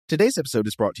Today's episode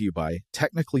is brought to you by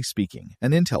Technically Speaking,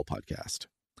 an Intel podcast.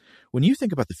 When you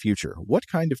think about the future, what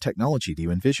kind of technology do you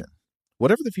envision?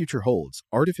 Whatever the future holds,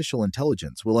 artificial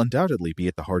intelligence will undoubtedly be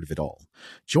at the heart of it all.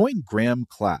 Join Graham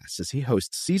Class as he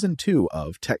hosts Season 2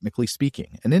 of Technically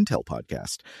Speaking, an Intel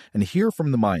podcast, and hear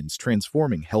from the minds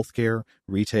transforming healthcare,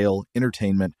 retail,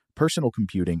 entertainment, personal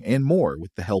computing, and more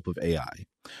with the help of AI.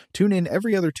 Tune in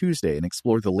every other Tuesday and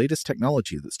explore the latest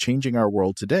technology that's changing our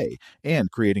world today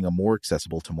and creating a more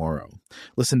accessible tomorrow.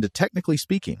 Listen to Technically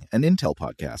Speaking, an Intel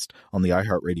podcast on the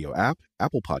iHeartRadio app,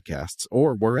 Apple Podcasts,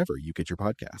 or wherever you get your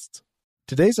podcasts.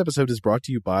 Today's episode is brought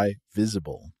to you by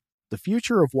Visible. The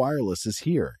future of wireless is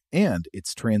here, and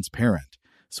it's transparent.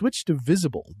 Switch to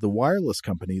Visible, the wireless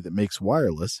company that makes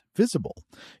wireless visible.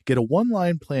 Get a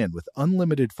one-line plan with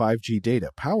unlimited 5G data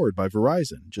powered by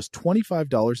Verizon, just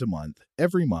 $25 a month,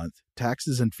 every month,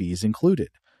 taxes and fees included.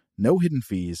 No hidden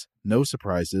fees, no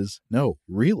surprises, no,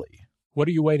 really. What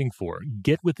are you waiting for?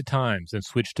 Get with the times and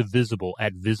switch to Visible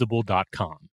at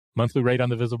Visible.com. Monthly rate on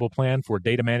the Visible plan for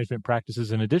data management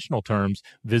practices and additional terms,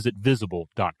 visit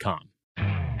Visible.com.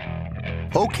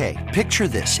 Okay, picture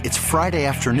this. It's Friday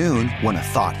afternoon when a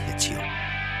thought hits you.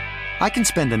 I can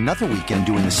spend another weekend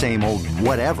doing the same old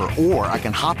whatever, or I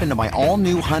can hop into my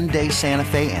all-new Hyundai Santa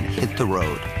Fe and hit the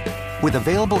road. With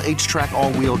available H-Track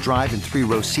all-wheel drive and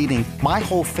 3-row seating, my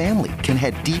whole family can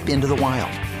head deep into the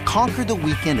wild. Conquer the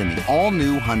weekend in the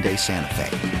all-new Hyundai Santa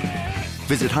Fe.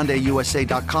 Visit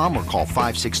HyundaiUSA.com or call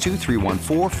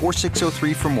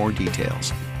 562-314-4603 for more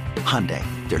details. Hyundai,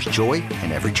 there's joy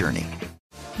in every journey.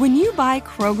 When you buy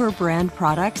Kroger brand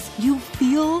products, you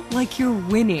feel like you're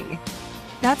winning.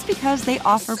 That's because they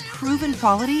offer proven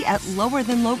quality at lower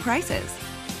than low prices.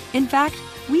 In fact,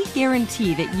 we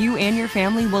guarantee that you and your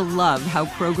family will love how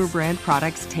Kroger brand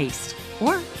products taste,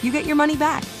 or you get your money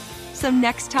back. So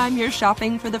next time you're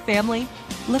shopping for the family,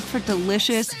 look for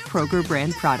delicious Kroger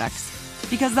brand products,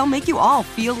 because they'll make you all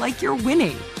feel like you're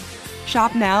winning.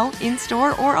 Shop now,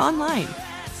 in-store, or online.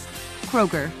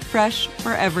 Kroger, fresh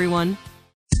for everyone.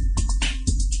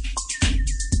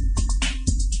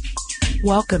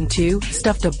 Welcome to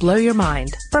Stuff to Blow Your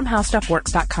Mind from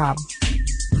HowStuffWorks.com.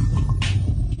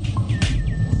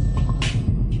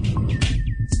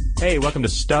 Hey, welcome to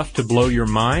Stuff to Blow Your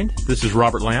Mind. This is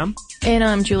Robert Lamb. And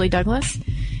I'm Julie Douglas.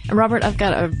 And Robert, I've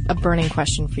got a burning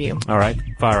question for you. All right,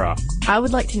 fire off. I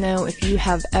would like to know if you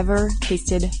have ever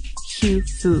tasted Hu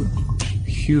Fu.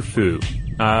 Hu Fu.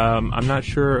 I'm not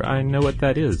sure I know what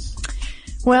that is.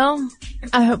 Well,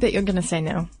 I hope that you're going to say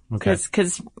no. Okay.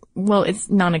 Because, well, it's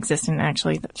non-existent,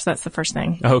 actually. So that's the first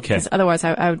thing. Okay. 'Cause otherwise,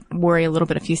 I would worry a little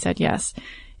bit if you said yes.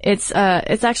 It's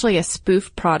actually a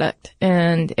spoof product,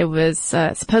 and it was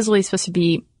supposedly supposed to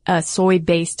be a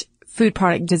soy-based food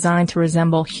product designed to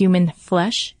resemble human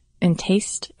flesh in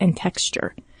taste and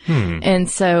texture. And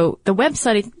so the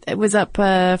website, it was up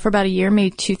for about a year,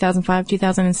 maybe 2005,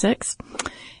 2006.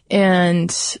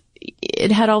 And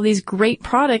it had all these great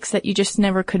products that you just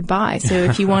never could buy. So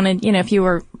if you wanted, if you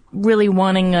were really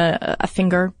wanting a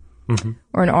finger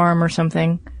or an arm or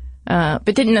something, but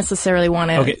didn't necessarily want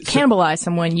to cannibalize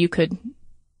someone, you could,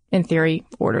 in theory,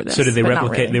 order this. So did they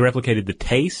replicate? Really. They replicated the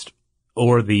taste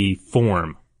or the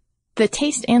form? The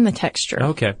taste and the texture.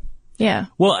 Okay. Yeah.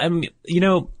 Well,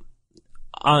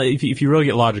 if you really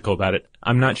get logical about it,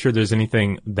 I'm not sure there's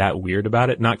anything that weird about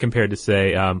it. Not compared to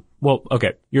say,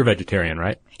 you're a vegetarian,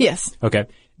 right? Yes. Okay.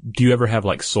 Do you ever have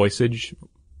like sausage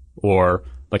or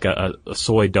like a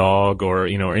soy dog or,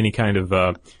 or any kind of,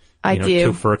 I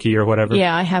do. tofurkey or whatever?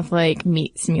 Yeah, I have like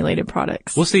meat simulated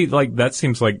products. Well, see, like that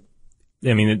seems like,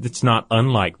 it's not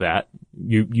unlike that.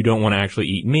 You don't want to actually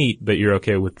eat meat, but you're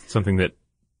okay with something that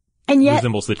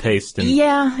resembles the taste. And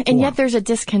yet there's a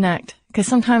disconnect. Because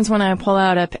sometimes when I pull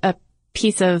out a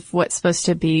piece of what's supposed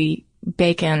to be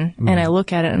bacon and I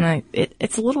look at it and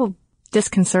it's a little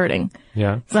disconcerting.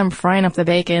 Yeah. So I'm frying up the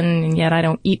bacon and yet I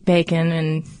don't eat bacon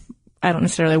and I don't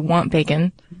necessarily want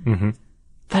bacon. Mm-hmm.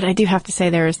 But I do have to say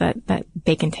there is that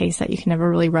bacon taste that you can never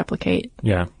really replicate.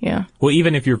 Yeah. Yeah. Well,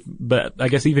 even if you're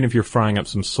frying up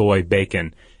some soy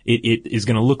bacon, it is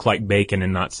going to look like bacon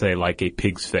and not say like a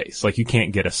pig's face. Like you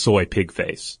can't get a soy pig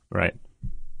face, right?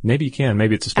 Maybe you can.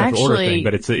 Maybe it's a special order thing,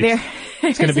 but it's going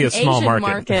to be a small Asian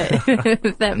market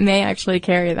that may actually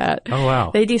carry that. Oh,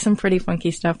 wow. They do some pretty funky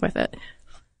stuff with it.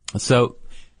 So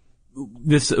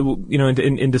this,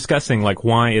 in discussing like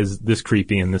why is this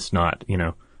creepy and this not,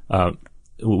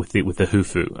 with the Hu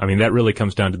Fu, that really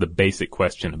comes down to the basic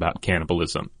question about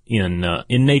cannibalism in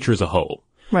nature as a whole.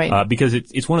 Right. Because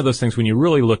it's one of those things when you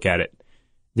really look at it,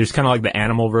 there's kind of like the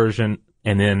animal version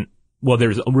and then,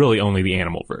 there's really only the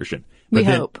animal version. We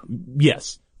hope.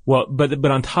 Yes. Well, but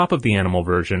on top of the animal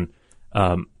version,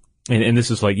 and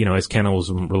this is like, you know, as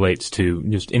cannibalism relates to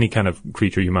just any kind of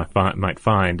creature you might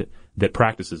find that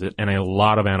practices it, and a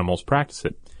lot of animals practice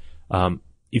it.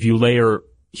 If you layer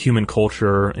human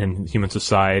culture and human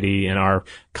society and our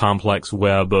complex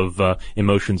web of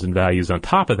emotions and values on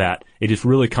top of that, it just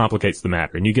really complicates the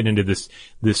matter. And you get into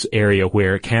this area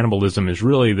where cannibalism is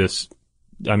really this,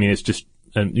 I mean, it's just,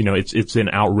 you know, it's an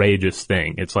outrageous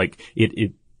thing. It's like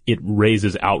it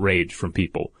raises outrage from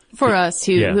people. For us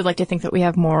who like to think that we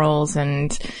have morals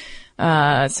and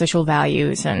social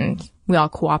values and we all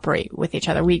cooperate with each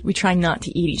other. We try not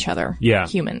to eat each other. Yeah.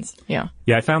 Humans. Yeah.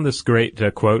 Yeah, I found this great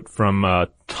quote from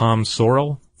Tom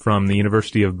Sorrell from the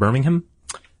University of Birmingham.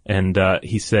 And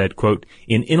he said, quote,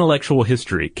 "In intellectual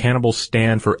history, cannibals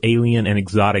stand for alien and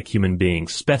exotic human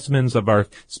beings, specimens of our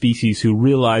species who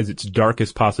realize its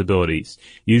darkest possibilities,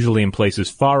 usually in places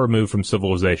far removed from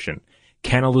civilization.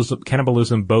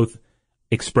 Cannibalism both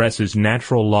expresses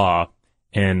natural law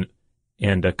and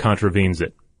contravenes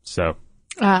it." So.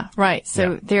 Right.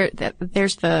 So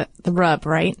there's the rub,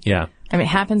 right? Yeah. I mean, it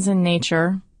happens in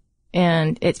nature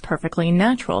and it's perfectly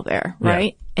natural there,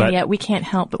 right? Yeah, and yet we can't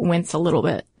help but wince a little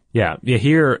bit. Yeah. You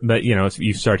hear that, you know, if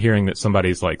you start hearing that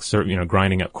somebody's like,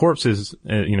 grinding up corpses,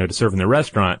 to serve in their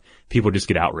restaurant, people just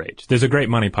get outraged. There's a great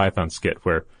Monty Python skit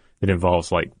where it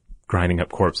involves like grinding up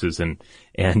corpses and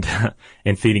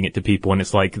feeding it to people. And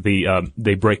it's like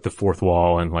they break the fourth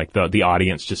wall and like the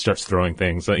audience just starts throwing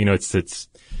things.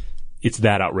 It's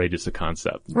that outrageous a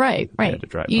concept. Right.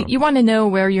 You want to know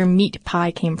where your meat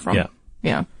pie came from.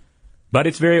 Yeah. But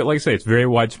it's very, like I say, it's very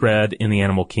widespread in the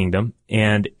animal kingdom,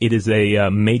 and it is a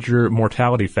major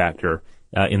mortality factor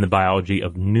in the biology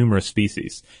of numerous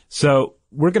species. So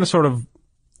we're going to sort of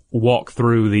walk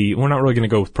through we're not really going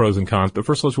to go with pros and cons, but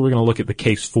first we're going to look at the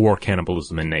case for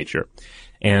cannibalism in nature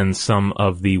and some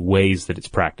of the ways that it's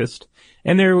practiced.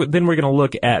 And then we're going to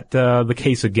look at the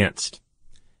case against.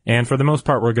 And for the most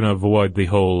part, we're going to avoid the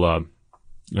whole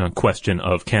question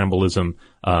of cannibalism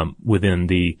within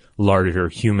the larger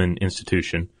human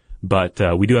institution. But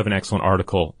we do have an excellent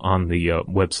article on the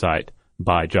website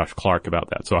by Josh Clark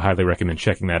about that. So I highly recommend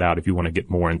checking that out if you want to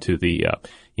get more into the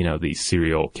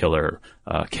serial killer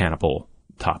cannibal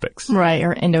topics. Right,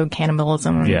 or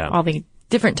endocannibalism. Yeah. All the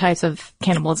different types of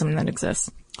cannibalism that exists.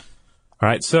 All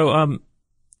right. So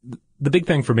the big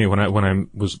thing for me when I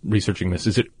was researching this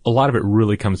is a lot of it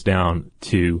really comes down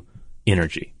to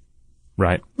energy,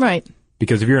 right? Right.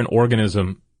 Because if you're an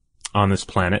organism on this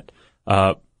planet,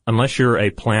 unless you're a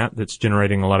plant that's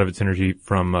generating a lot of its energy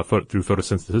from through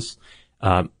photosynthesis,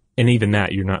 and even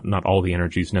that, you're not all the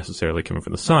energy is necessarily coming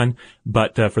from the sun,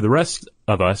 but for the rest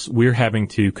of us, we're having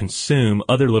to consume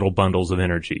other little bundles of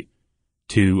energy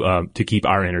to keep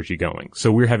our energy going.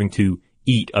 So we're having to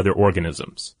eat other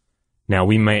organisms. Now,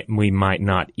 we might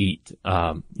not eat,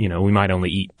 we might only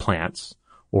eat plants,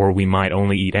 or we might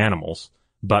only eat animals,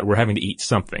 but we're having to eat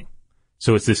something.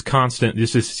 So it's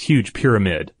this huge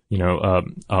pyramid,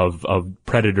 of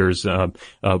predators,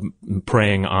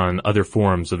 preying on other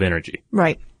forms of energy.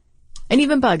 Right. And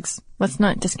even bugs. Let's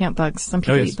not discount bugs. Some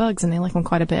people eat bugs and they like them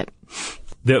quite a bit.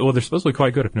 They're supposed to be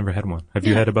quite good. I've never had one. Have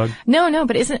you had a bug? No,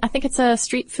 but I think it's a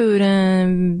street food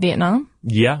in Vietnam.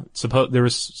 Yeah. There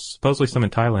was supposedly some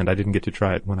in Thailand. I didn't get to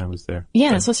try it when I was there.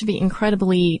 Yeah, it's supposed to be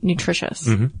incredibly nutritious.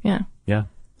 Mm-hmm. Yeah. Yeah.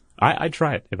 I'd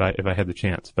try it if I had the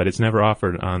chance, but it's never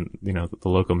offered on, the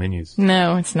local menus.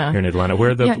 No, it's not. Here in Atlanta.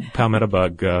 Where are the palmetto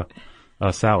bug,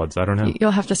 salads? I don't know.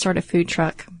 You'll have to start a food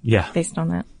truck. Yeah. Based on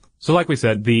that. So like we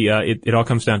said, it all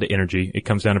comes down to energy. It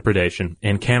comes down to predation,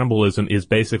 and cannibalism is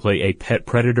basically a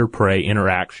predator-prey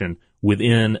interaction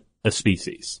within a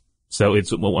species. So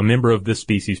it's a member of this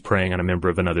species preying on a member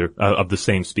of another, of the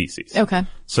same species. Okay.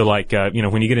 So like,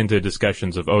 when you get into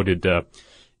discussions of,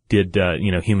 did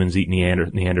humans eat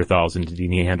Neanderthals and did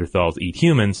Neanderthals eat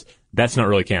humans? That's not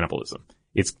really cannibalism.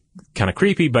 It's kind of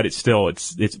creepy, but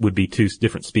it would be two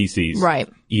different species. Right.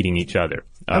 Eating each other.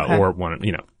 Okay. Or one,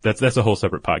 that's a whole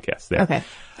separate podcast there. Okay.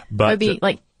 But it would be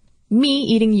like me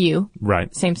eating you.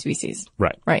 Right. Same species.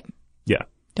 Right. Right. Yeah.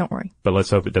 Don't worry. But let's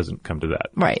hope it doesn't come to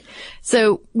that. Right.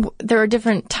 So there are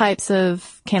different types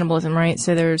of cannibalism, right?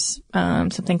 So there's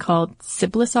something called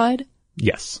siblicide.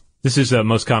 Yes. This is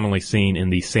most commonly seen in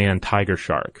the sand tiger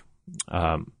shark.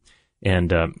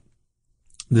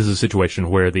 This is a situation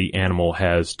where the animal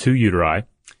has two uteri,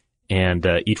 and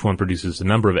each one produces a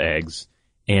number of eggs,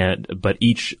 but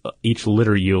each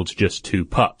litter yields just two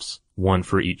pups, one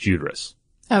for each uterus.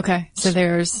 Okay, so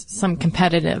there's some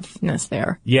competitiveness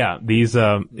there. Yeah, these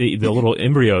the little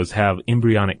embryos have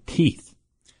embryonic teeth,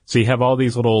 so you have all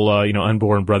these little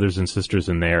unborn brothers and sisters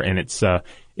in there, and it's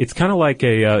kind of like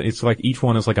it's like each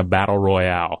one is like a battle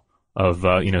royale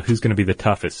who's going to be the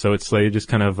toughest. So it's they just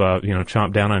kind of,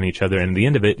 chomp down on each other. And at the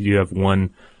end of it, you have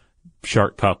one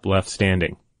shark pup left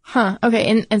standing. Huh.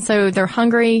 Okay. And so they're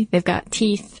hungry. They've got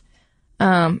teeth.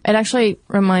 It actually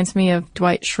reminds me of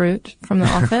Dwight Schrute from The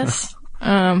Office.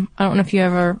 I don't know if you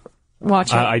ever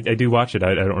watch it. I do watch it.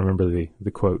 I don't remember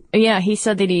the quote. Yeah. He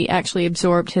said that he actually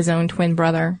absorbed his own twin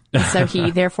brother. And so he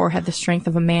therefore had the strength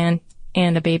of a man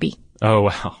and a baby. Oh,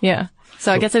 wow. Yeah.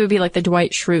 So I guess it would be like the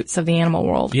Dwight Schrutes of the animal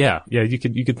world. Yeah. Yeah. You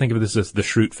could think of this as the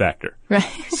Schrute factor. Right.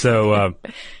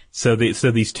 So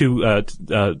these two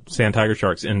sand tiger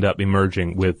sharks end up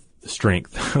emerging with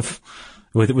strength,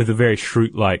 with a very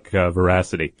Schrute-like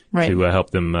veracity to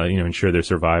help them, ensure their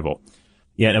survival.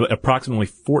 Yeah, and approximately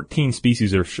 14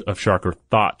 species of shark are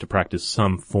thought to practice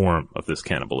some form of this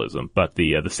cannibalism, but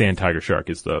the sand tiger shark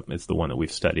is the one that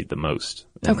we've studied the most.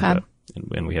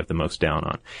 And we have the most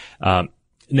down on.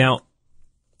 Now,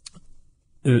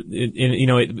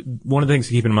 one of the things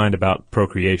to keep in mind about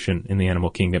procreation in the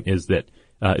animal kingdom is that,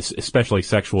 especially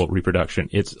sexual reproduction,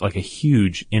 it's like a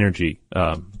huge energy,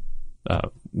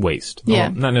 waste. Yeah.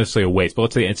 Well, not necessarily a waste, but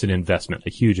let's say it's an investment, a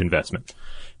huge investment.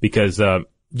 Because,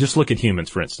 just look at humans,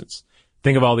 for instance.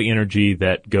 Think of all the energy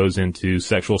that goes into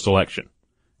sexual selection.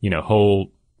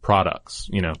 Whole products,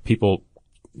 people,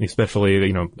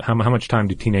 especially, how much time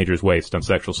do teenagers waste on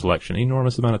sexual selection?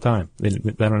 Enormous amount of time. They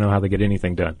don't know how they get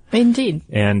anything done. Indeed.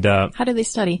 And, how do they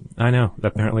study? I know.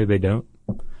 Apparently they don't.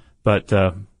 But,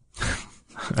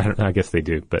 I guess they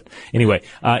do. But anyway,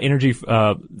 energy,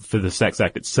 for the sex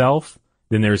act itself.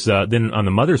 Then there's, then on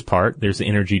the mother's part, there's the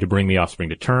energy to bring the offspring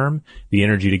to term, the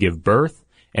energy to give birth,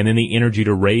 and then the energy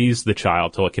to raise the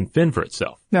child till it can fend for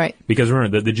itself. Right. Because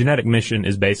remember, the genetic mission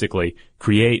is basically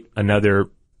create another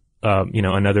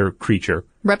creature.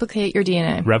 Replicate your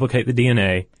DNA. Replicate the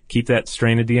DNA, keep that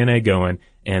strain of DNA going,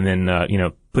 and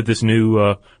then, put this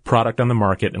new, product on the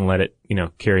market and let it,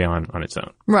 carry on its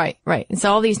own. Right, right. And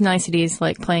so all these niceties,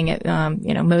 like playing at,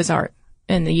 Mozart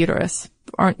in the uterus,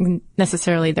 aren't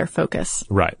necessarily their focus.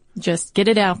 Right. Just get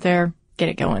it out there, get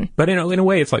it going. But in a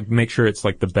way, it's like make sure it's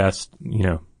like the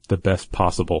best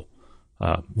possible.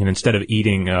 Instead of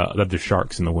eating other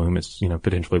sharks in the womb, it's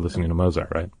potentially listening to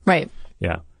Mozart, right? Right.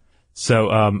 Yeah. So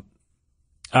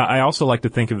I also like to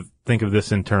think of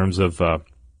this in terms of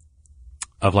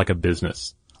like a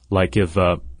business, like if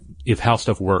How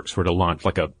Stuff Works were to launch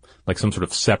like some sort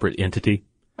of separate entity.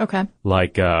 Okay.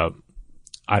 Like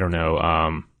I don't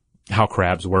know How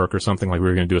Crabs Work or something. Like we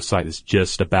were going to do a site that's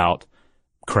just about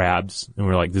crabs, and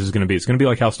we're like, it's going to be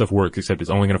like How Stuff Works, except it's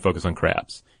only going to focus on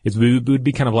crabs. It would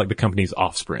be kind of like the company's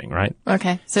offspring, right?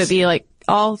 Okay. So it'd be like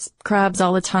all crabs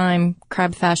all the time,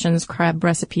 crab fashions, crab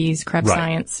recipes, crab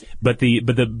science. But the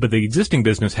existing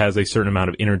business has a certain amount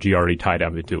of energy already tied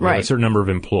up into it. Right. A certain number of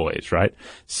employees, right?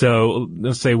 So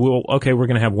let's say, we're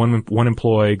going to have one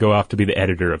employee go off to be the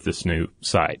editor of this new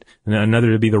site, and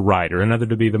another to be the writer, another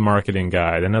to be the marketing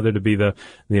guy, another to be the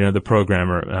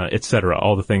programmer, et cetera.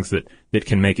 All the things that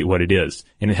can make it what it is.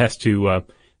 And it has to,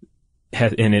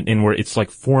 and where it's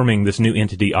like forming this new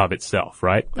entity of itself,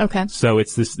 right? Okay. So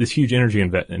it's this huge energy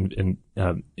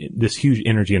this huge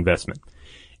energy investment.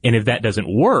 And if that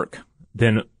doesn't work,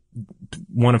 then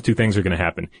one of two things are going to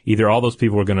happen. Either all those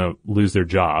people are going to lose their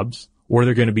jobs, or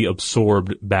they're going to be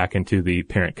absorbed back into the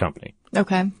parent company.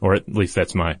 Okay. Or at least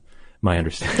that's my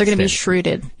understanding. They're going to be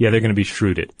shrewded. Yeah, they're going to be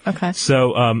shrewded. Okay.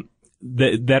 So,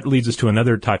 that leads us to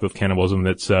another type of cannibalism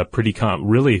that's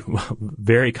really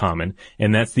very common,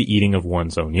 and that's the eating of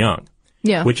one's own young.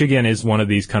 Yeah. Which again is one of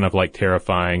these kind of like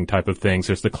terrifying type of things.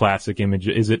 There's the classic image.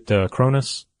 Is it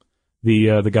Cronus,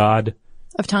 the god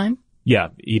of time? Yeah,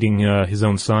 eating his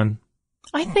own son.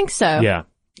 I think so. Yeah.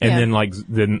 And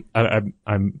then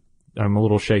I'm a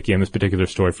little shaky on this particular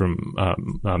story from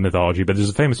mythology, but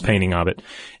there's a famous painting of it,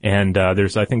 and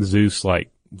there's I think Zeus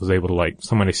was able to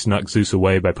somebody snuck Zeus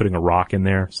away by putting a rock in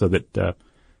there so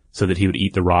that he would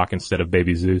eat the rock instead of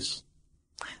baby Zeus.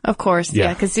 Of course,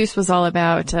 yeah, because Zeus was all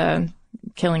about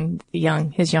killing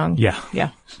his young. Yeah,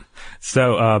 yeah.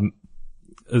 So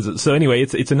anyway,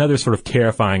 it's another sort of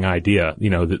terrifying idea,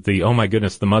 that oh my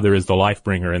goodness, the mother is the life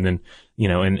bringer, and then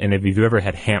and if you've ever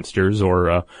had hamsters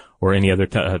or any other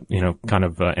kind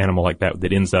of animal like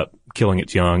that ends up killing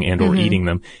its young and or eating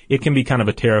them, it can be kind of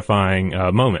a terrifying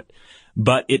moment.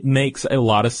 But it makes a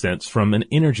lot of sense from an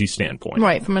energy standpoint.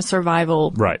 Right, from a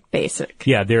survival basic.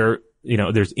 Yeah,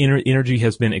 there's energy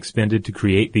has been expended to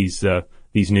create these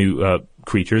new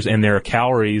creatures, and there are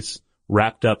calories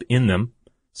wrapped up in them.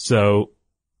 So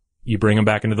you bring them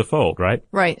back into the fold, right?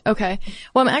 Right. Okay.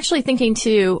 Well, I'm actually thinking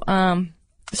too,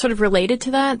 sort of related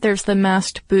to that, there's the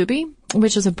masked booby,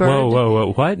 which is a bird.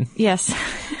 Whoa, what? Yes.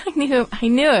 I knew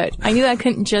it. I knew I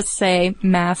couldn't just say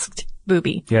masked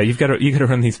booby. Yeah, you got to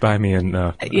run these by me and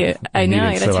yeah, I know.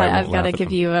 I've got to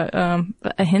give you a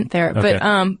hint there. Okay.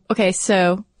 But okay,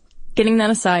 so getting that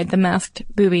aside, the masked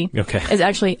booby is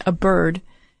actually a bird,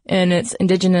 and it's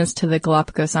indigenous to the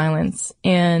Galapagos Islands.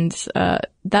 And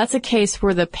that's a case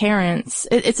where the parents,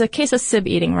 it's a case of sib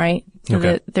eating, right? So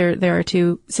that there are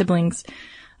two siblings.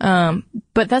 But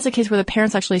that's a case where the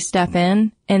parents actually step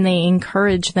in and they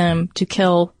encourage them to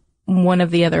kill one of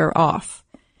the other off.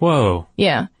 Whoa.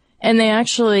 Yeah. And they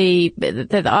actually,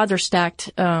 the odds are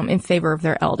stacked, in favor of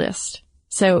their eldest.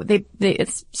 So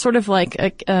it's sort of like,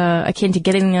 akin to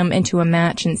getting them into a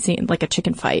match and seeing, like a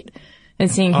chicken fight and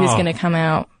seeing who's going to come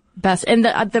out best. And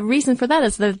the reason for that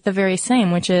is the very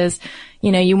same, which is,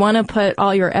 you want to put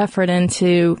all your effort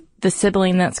into the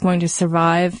sibling that's going to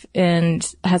survive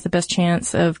and has the best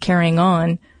chance of carrying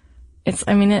on.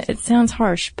 It sounds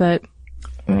harsh, but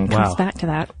it comes back to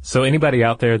that. So anybody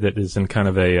out there that is in kind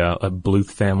of a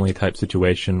Bluth family type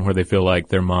situation where they feel like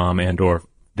their mom and or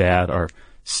dad are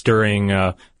stirring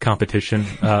competition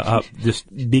up,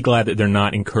 just be glad that they're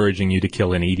not encouraging you to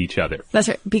kill and eat each other. That's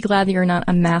right. Be glad that you're not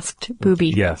a masked booby.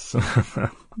 Yes.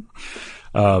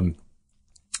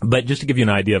 But just to give you an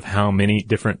idea of how many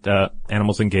different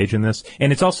animals engage in this,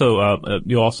 and it's also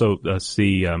you'll also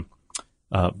see,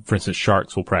 for instance,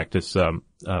 sharks will practice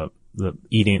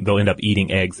they'll end up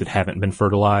eating eggs that haven't been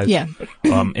fertilized. Yeah.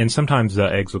 And sometimes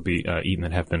eggs will be eaten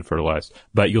that have been fertilized.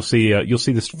 But you'll see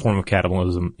this form of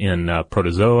cannibalism in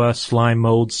protozoa, slime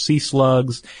molds, sea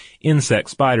slugs,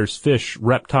 insects, spiders, fish,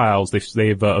 reptiles.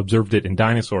 They've observed it in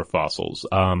dinosaur fossils.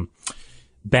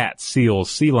 Bats, seals,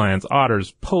 sea lions,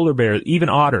 otters, polar bears, even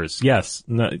otters. Yes.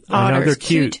 Otters. I know they're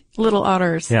cute. Little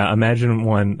otters. Yeah. Imagine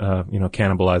one,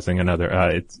 cannibalizing another.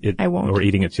 I won't. Or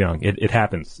eating its young. It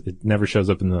happens. It never shows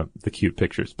up in the cute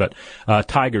pictures. But,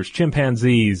 tigers,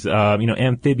 chimpanzees,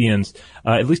 amphibians,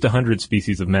 at least 100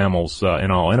 species of mammals, in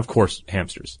all. And of course,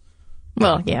 hamsters.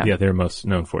 Well, yeah. Yeah, they're most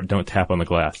known for it. Don't tap on the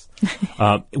glass.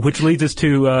 Which leads us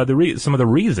to, some of the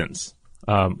reasons.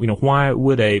 Why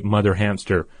would a mother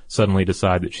hamster suddenly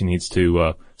decide that she needs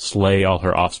to slay all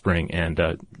her offspring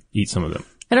and eat some of them?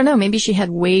 I don't know. Maybe she had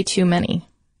way too many.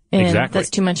 And exactly. That's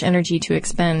too much energy to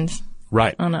expend.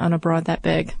 Right. On a broad that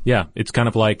big. Yeah. It's kind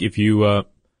of like if you,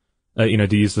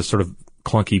 to use this sort of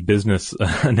clunky business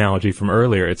analogy from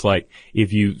earlier, it's like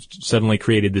if you suddenly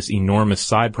created this enormous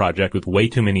side project with way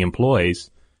too many employees,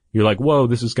 you're like, whoa,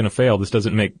 this is going to fail. This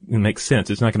doesn't make sense.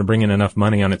 It's not going to bring in enough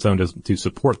money on its own to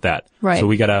support that. Right. So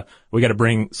we gotta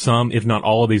bring some, if not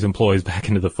all of these employees back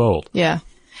into the fold. Yeah.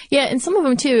 Yeah. And some of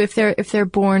them too, if they're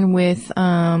born with,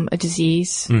 a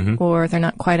disease or they're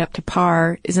not quite up to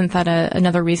par, isn't that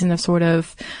another reason to sort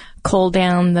of cull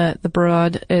down the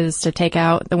brood is to take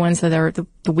out the ones that are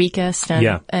the weakest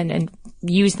and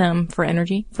use them for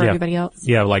energy for everybody else?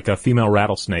 Yeah, like female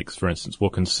rattlesnakes, for instance, will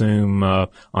consume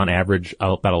on average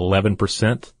about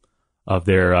 11% of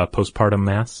their postpartum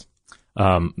mass.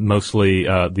 Mostly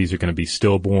these are going to be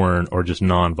stillborn or just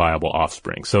non-viable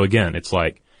offspring. So again, it's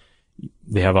like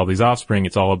they have all these offspring.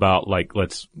 It's all about like,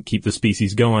 let's keep the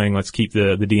species going. Let's keep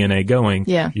the DNA going.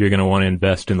 Yeah. You're going to want to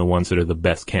invest in the ones that are the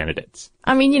best candidates.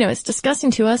 I mean, it's disgusting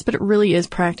to us, but it really is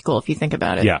practical if you think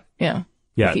about it. Yeah. Yeah.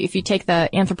 Yeah. If you take the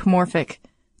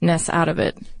anthropomorphicness out of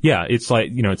it. Yeah. It's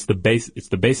like, it's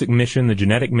the basic mission, the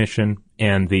genetic mission,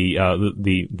 and the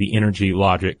energy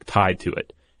logic tied to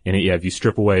it. And if you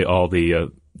strip away all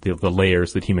the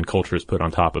layers that human culture has put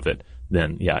on top of it,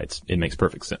 then it makes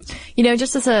perfect sense.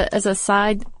 Just as a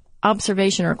side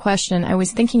observation or question, I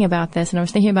was thinking about this, and I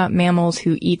was thinking about mammals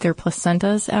who eat their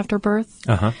placentas after birth.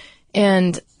 Uh-huh.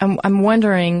 And I'm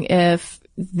wondering if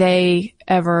they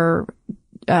ever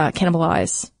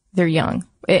cannibalize their young.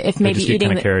 If maybe they just get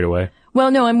kind of carried away.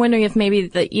 Well, no, I'm wondering if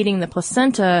maybe eating the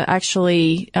placenta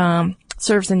actually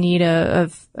serves the need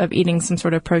of eating some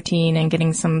sort of protein and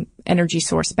getting some energy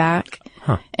source back.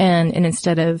 Huh. And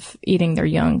instead of eating their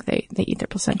young, they eat their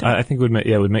placenta. I think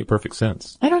it would make perfect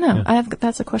sense. I don't know. Yeah.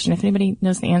 That's a question. If anybody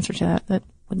knows the answer to that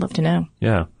would love to know.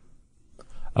 Yeah.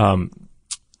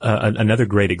 Another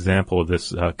great example of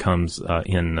this comes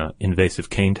in invasive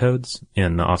cane toads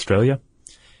in Australia.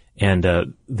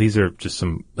 And these are just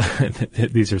some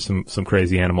some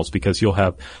crazy animals because you'll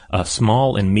have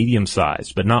small and medium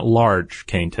sized but not large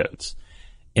cane toads,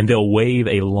 and they'll wave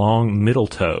a long middle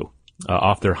toe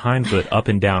off their hind foot up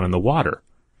and down in the water,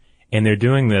 and they're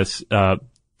doing this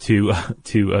to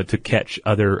catch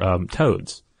other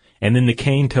toads. And then the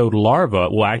cane toad larva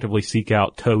will actively seek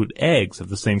out toad eggs of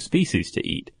the same species to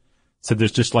eat. So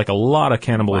there's just like a lot of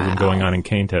cannibalism going on in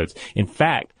cane toads. In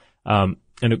fact, and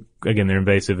again, they're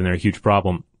invasive and they're a huge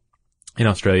problem in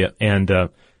Australia. And,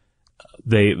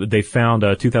 they found,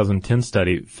 a 2010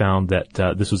 study found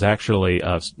that, this was actually,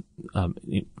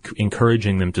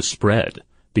 encouraging them to spread,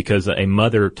 because a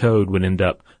mother toad would end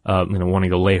up, wanting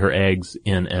to lay her eggs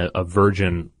in a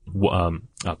virgin,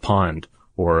 a pond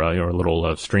or a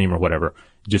little, stream or whatever,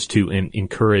 just to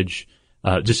encourage,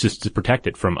 just to protect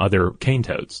it from other cane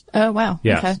toads. Oh, wow.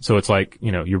 Yeah. Okay. So it's like,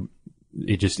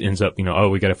 it just ends up, we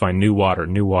got to find new water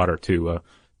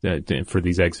for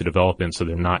these eggs to develop in, so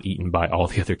they're not eaten by all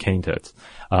the other cane toads.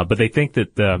 But they think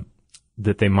that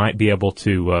they might be able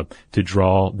to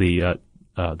draw the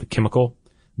chemical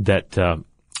that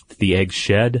the eggs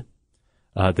shed,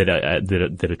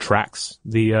 that attracts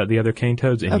the other cane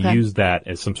toads, and use that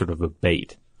as some sort of a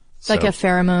bait. Like a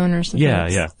pheromone or something.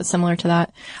 Yeah. Similar to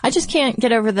that. I just can't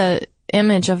get over the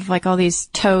image of like all these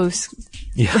toes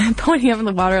pointing up in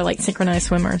the water like synchronized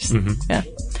swimmers. Mm-hmm. Yeah.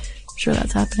 I'm sure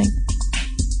that's happening.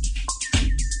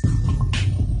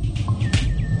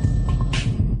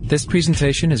 This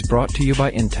presentation is brought to you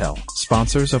by Intel,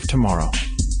 sponsors of tomorrow.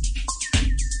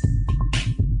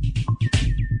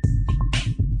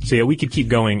 So yeah, we could keep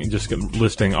going, just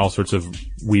listing all sorts of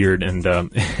weird and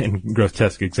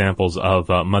grotesque examples of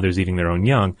mothers eating their own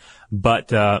young.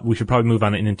 But we should probably move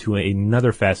on into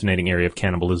another fascinating area of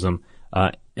cannibalism,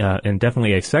 and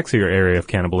definitely a sexier area of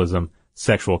cannibalism: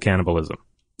 sexual cannibalism.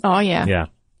 Oh yeah, yeah.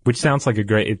 Which sounds like a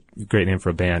great name for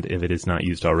a band if it is not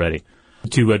used already.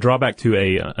 To draw back to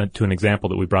an example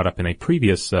that we brought up in a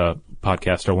previous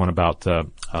podcast, or one about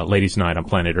Ladies' Night on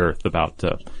Planet Earth, about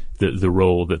the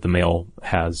role that the male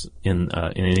has in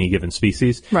any given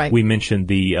species. Right. We mentioned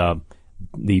the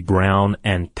brown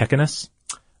Antechinus,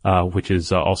 which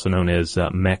is also known as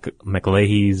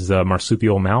McLeahy's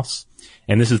marsupial mouse,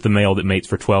 and this is the male that mates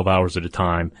for 12 hours at a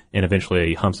time and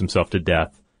eventually humps himself to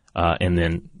death, and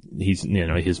then he's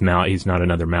not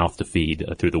another mouth to feed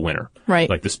through the winter. Right.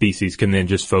 Like the species can then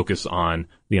just focus on,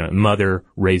 mother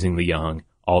raising the young.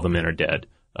 All the men are dead,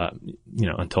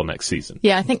 until next season.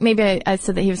 Yeah, I think maybe I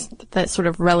said that he was that sort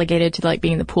of relegated to like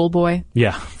being the pool boy.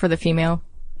 Yeah. For the female.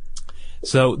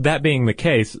 So that being the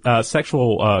case,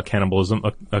 sexual cannibalism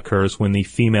occurs when the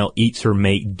female eats her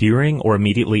mate during or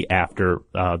immediately after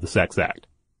the sex act.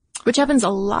 Which happens a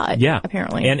lot. Yeah.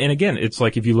 Apparently. And again, it's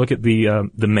like if you look at the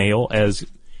male as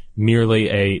merely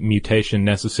a mutation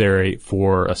necessary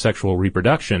for a sexual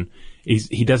reproduction,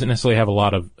 he doesn't necessarily have a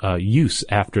lot of use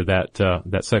after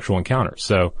that sexual encounter.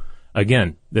 So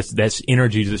again, that's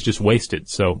energy that's just wasted.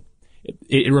 So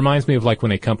it reminds me of like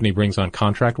when a company brings on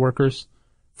contract workers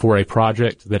for a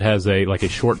project that has a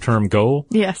short-term goal.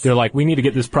 Yes. They're like, we need to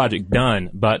get this project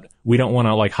done, but we don't want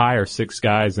to like hire 6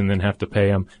 guys and then have to pay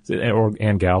them,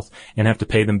 and gals, and have to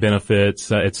pay them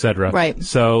benefits, et cetera. Right.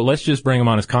 So let's just bring them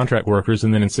on as contract workers,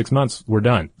 and then in 6 months we're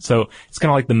done. So it's kind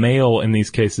of like the male in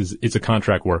these cases, it's a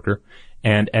contract worker,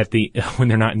 and when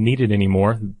they're not needed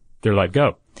anymore, they're let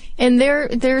go. And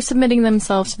they're submitting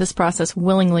themselves to this process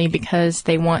willingly because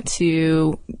they want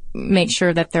to make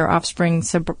sure that their offspring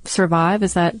survive.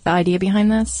 Is that the idea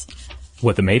behind this?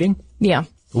 What, the mating? Yeah.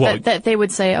 Well, that they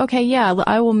would say, okay, yeah,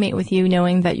 I will mate with you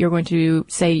knowing that you're going to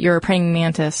say you're a praying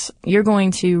mantis. You're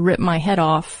going to rip my head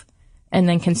off and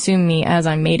then consume me as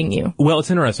I'm mating you. Well,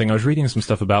 it's interesting. I was reading some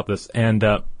stuff about this, and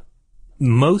in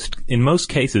most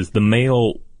cases, the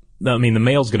male's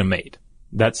going to mate.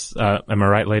 That's, am I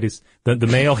right, ladies? The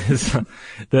male is,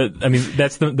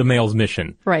 that's the male's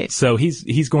mission. Right. So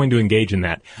he's going to engage in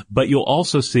that. But you'll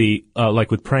also see, like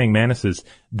with praying mantises,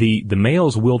 the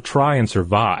males will try and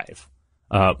survive,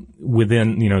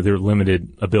 within, their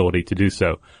limited ability to do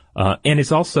so. And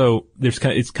it's also,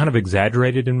 it's kind of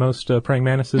exaggerated in most, praying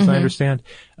mantises, I understand,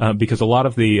 because a lot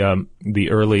of the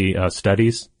early,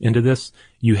 studies into this,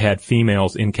 you had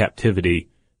females in captivity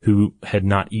who had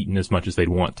not eaten as much as they'd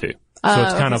want to. So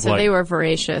it's kind of like they were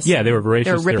voracious. Yeah, they were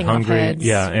voracious. They're hungry. Heads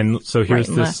yeah, and so here's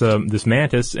this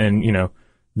mantis, and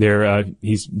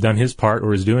he's done his part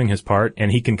or is doing his part,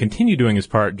 and he can continue doing his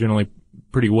part generally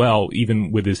pretty well,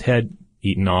 even with his head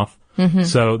eaten off. Mm-hmm.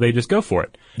 So they just go for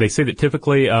it. They say that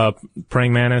typically,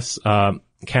 praying mantis,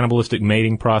 cannibalistic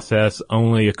mating process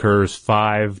only occurs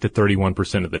 5 to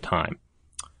 31% of the time,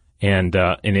 and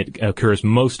it occurs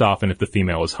most often if the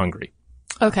female is hungry.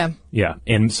 Okay. Yeah.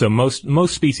 And so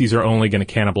most species are only going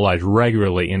to cannibalize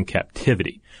regularly in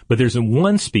captivity. But there's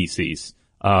one species,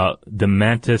 the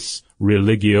Mantis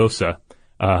religiosa,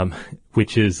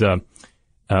 which is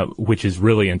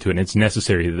really into it. And it's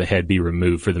necessary that the head be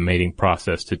removed for the mating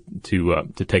process to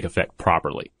take effect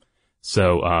properly.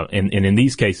 So, and in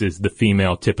these cases, the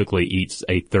female typically eats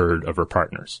a third of her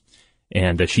partners.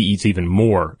 And she eats even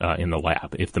more in the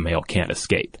lab if the male can't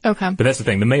escape. Okay. But that's the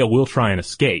thing. The male will try and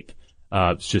escape.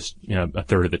 It's just, a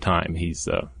third of the time he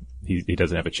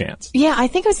doesn't have a chance. Yeah, I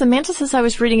think it was the mantises I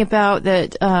was reading about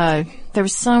that there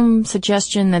was some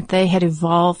suggestion that they had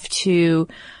evolved to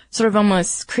sort of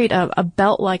almost create a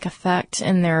belt-like effect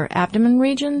in their abdomen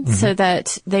region so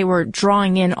that they were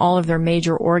drawing in all of their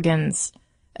major organs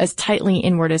as tightly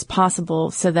inward as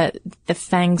possible so that the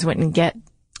fangs wouldn't get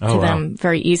to them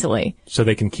very easily. So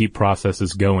they can keep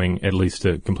processes going at least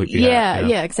to complete the act.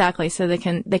 Yeah, exactly. So they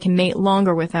can mate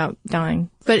longer without dying.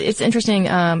 But it's interesting,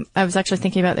 I was actually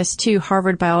thinking about this too.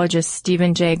 Harvard biologist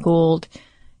Stephen Jay Gould,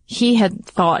 he had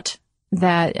thought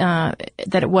that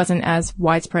it wasn't as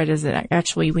widespread as it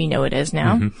actually we know it is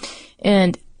now.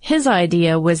 And his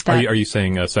idea was that... Are you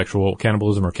saying sexual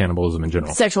cannibalism or cannibalism in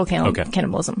general? Sexual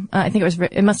cannibalism. I think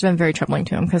it must have been very troubling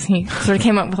to him because he sort of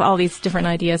came up with all these different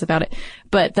ideas about it.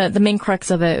 But the main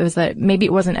crux of it was that maybe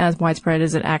it wasn't as widespread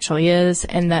as it actually is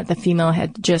and that the female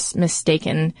had just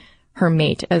mistaken her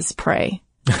mate as prey,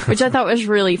 which I thought was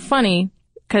really funny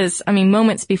because, I mean,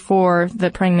 moments before the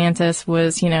praying mantis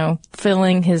was,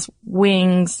 filling his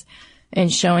wings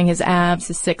and showing his abs,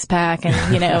 his six-pack,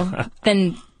 and,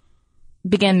 then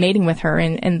began mating with her,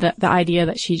 and the idea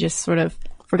that she just sort of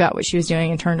forgot what she was doing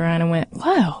and turned around and went,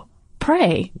 "Whoa,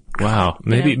 prey!" Wow,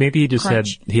 maybe he just had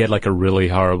like a really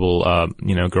horrible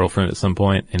girlfriend at some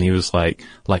point, and he was like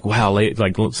wow,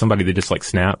 like somebody that just like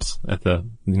snaps at the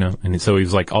and so he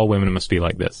was like, all women must be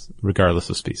like this, regardless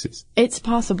of species. It's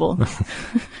possible.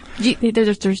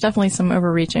 There's definitely some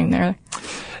overreaching there.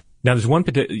 Now, there's one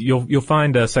you'll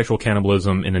find sexual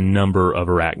cannibalism in a number of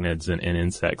arachnids and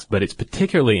insects, but it's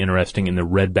particularly interesting in the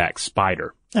redback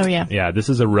spider. Oh yeah. Yeah, this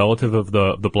is a relative of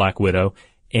the black widow,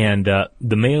 and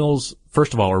the males,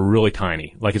 first of all, are really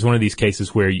tiny. Like it's one of these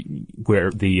cases where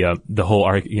the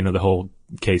whole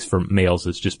case for males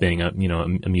is just being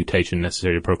a mutation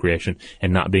necessary to procreation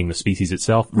and not being the species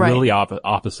itself. Right. Really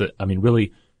opposite. I mean,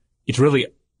 really, it's really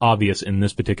obvious in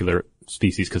this particular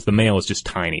species because the male is just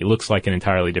tiny. It looks like an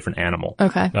entirely different animal.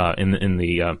 Okay.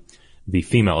 The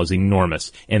female is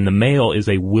enormous, and the male is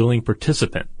a willing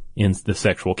participant in the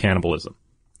sexual cannibalism.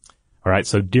 All right.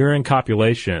 So during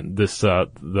copulation,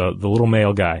 the little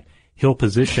male guy, he'll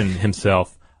position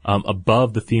himself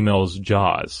above the female's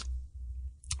jaws.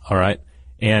 All right.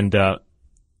 And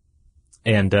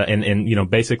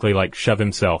basically like shove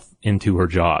himself into her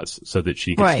jaws so that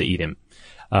she gets to eat him.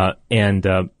 And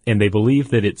they believe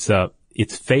that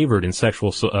it's favored in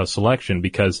sexual selection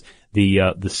because the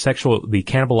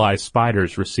cannibalized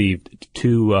spiders received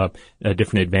two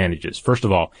different advantages. First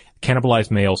of all, cannibalized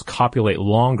males copulate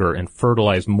longer and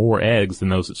fertilize more eggs than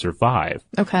those that survive.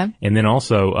 Okay. And then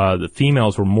also, the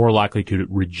females were more likely to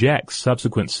reject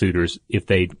subsequent suitors if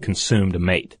they consumed a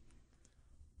mate.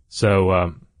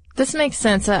 So, this makes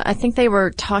sense. I think they were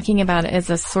talking about it as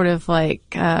a sort of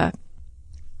like, a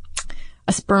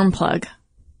sperm plug.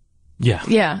 Yeah.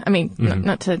 Yeah. I mean,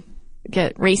 not to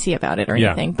get racy about it or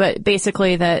anything, but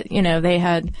basically that, they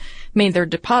had made their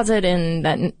deposit and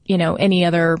that, any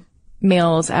other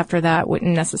males after that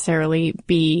wouldn't necessarily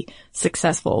be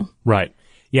successful. Right.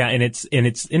 Yeah. And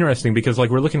it's interesting because like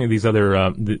we're looking at these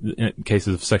other,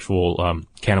 cases of sexual,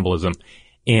 cannibalism,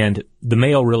 and the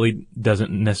male really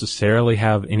doesn't necessarily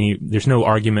have there's no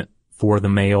argument for the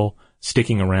male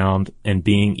sticking around and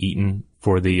being eaten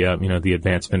for the, the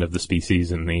advancement of the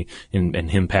species and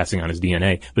him passing on his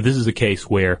DNA. But this is a case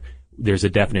where there's a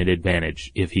definite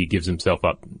advantage if he gives himself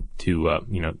up to,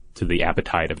 to the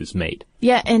appetite of his mate.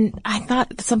 Yeah. And I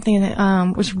thought something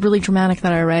that, was really dramatic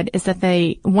that I read is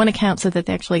that one account said that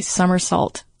they actually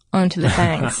somersault onto the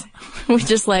fangs,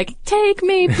 which is like, take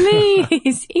me,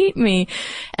 please, eat me.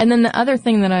 And then the other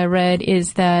thing that I read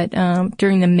is that,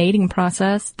 during the mating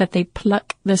process that they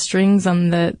pluck the strings on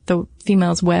the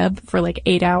female's web for like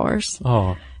 8 hours.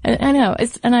 Oh. And I know,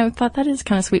 and I thought that is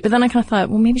kind of sweet, but then I kind of thought,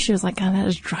 well, maybe she was like, God, that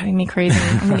is driving me crazy.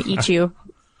 I'm going to eat you.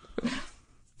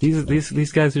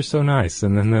 These guys are so nice.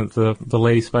 And then the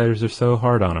lady spiders are so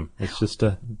hard on them. It's just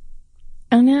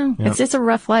I know. Yep. It's a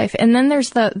rough life. And then there's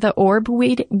the orb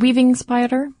weaving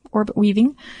spider, orb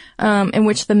weaving, in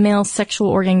which the male sexual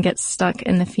organ gets stuck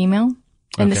in the female.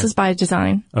 And this is by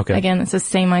design. Okay. Again, it's the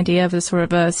same idea of a sort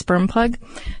of a sperm plug.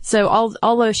 So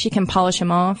although she can polish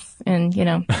him off and,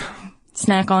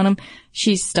 snack on him,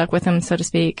 she's stuck with him, so to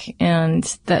speak. And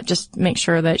that just makes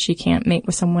sure that she can't mate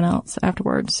with someone else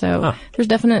afterwards. So there's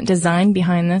definite design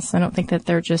behind this. I don't think that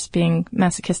they're just being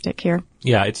masochistic here.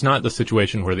 Yeah, it's not the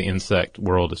situation where the insect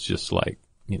world is just like,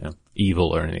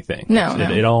 evil or anything. No.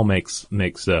 It all makes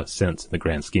sense in the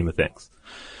grand scheme of things.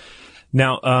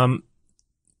 Now,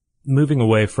 moving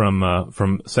away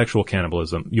from sexual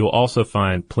cannibalism, you'll also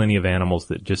find plenty of animals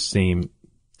that just seem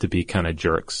to be kind of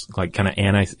jerks, like kind of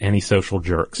antisocial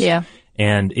jerks. Yeah.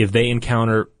 And if they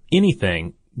encounter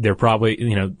anything, they're probably,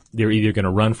 they're either going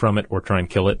to run from it or try and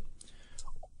kill it.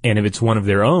 And if it's one of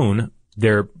their own,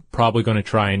 they're probably going to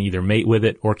try and either mate with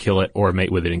it or kill it, or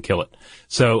mate with it and kill it.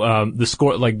 So,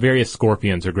 various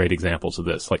scorpions are great examples of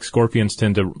this. Like, scorpions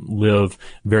tend to live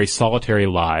very solitary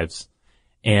lives.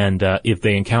 And, if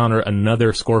they encounter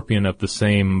another scorpion of the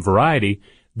same variety,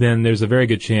 then there's a very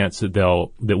good chance that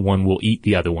that one will eat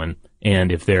the other one.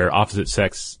 And if they're opposite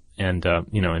sex and,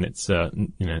 and it's,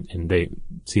 and they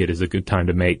see it as a good time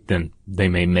to mate, then they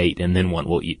may mate and then one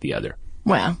will eat the other.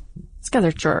 Wow. It's because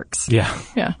they're jerks. Yeah.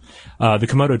 Yeah. The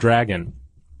Komodo dragon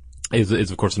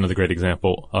is of course another great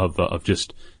example of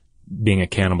just being a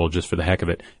cannibal just for the heck of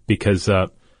it, because,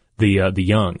 the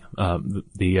young,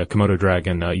 the Komodo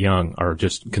dragon, young are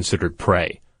just considered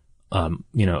prey,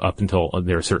 up until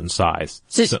they're a certain size.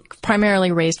 So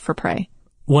primarily raised for prey.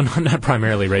 Well, not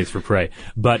primarily raised for prey,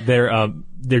 but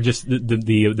they're just,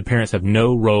 the parents have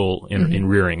no role in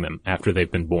rearing them after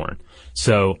they've been born.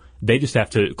 So they just have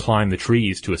to climb the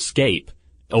trees to escape.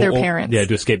 Their parents. Yeah,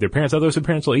 to escape their parents. Otherwise their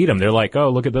parents will eat them. They're like,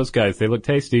 oh, look at those guys. They look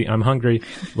tasty. I'm hungry.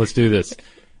 Let's do this.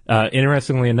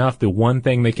 Interestingly enough, the one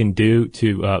thing they can do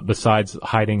to, besides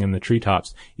hiding in the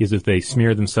treetops is if they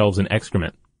smear themselves in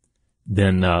excrement,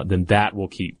 then that will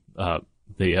keep,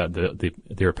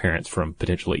 their parents from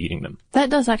potentially eating them. That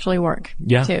does actually work.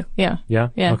 Yeah. Too. Yeah. Yeah?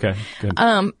 Yeah. Okay. Good.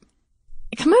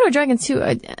 Komodo dragons too.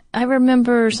 I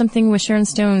remember something with Sharon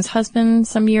Stone's husband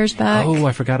some years back. Oh,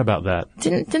 I forgot about that.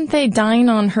 Didn't they dine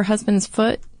on her husband's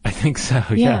foot? I think so.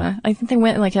 Yeah. I think they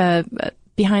went like a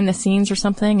behind the scenes or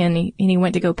something, and he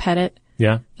went to go pet it.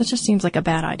 Yeah. That just seems like a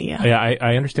bad idea. Yeah,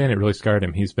 I understand it really scarred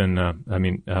him. He's been,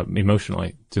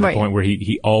 emotionally to the point where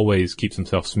he always keeps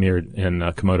himself smeared in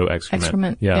Komodo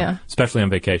excrement. Yeah. Especially on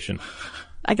vacation.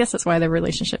 I guess that's why their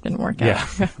relationship didn't work out.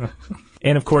 Yeah.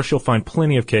 And of course, you'll find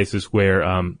plenty of cases where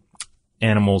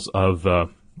animals of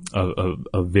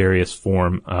various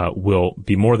form will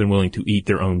be more than willing to eat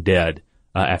their own dead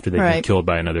after they've been killed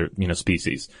by another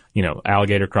species.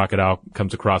 Alligator, crocodile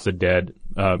comes across a dead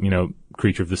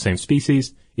creature of the same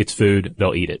species. It's food,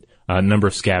 they'll eat it. A number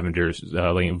of scavengers,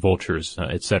 like vultures,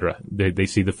 etc. They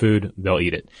see the food, they'll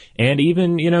eat it. And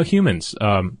even humans.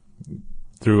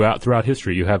 Throughout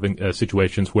history, you have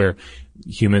situations where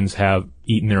humans have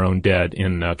eaten their own dead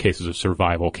in cases of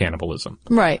survival cannibalism.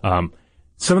 Right.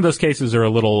 Some of those cases are a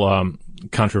little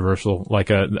controversial. Like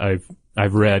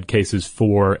I've read cases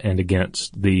for and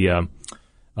against the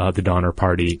Donner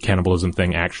Party cannibalism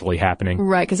thing actually happening.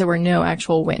 Right, because there were no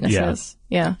actual witnesses.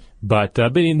 Yeah. But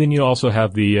then you also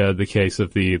have the case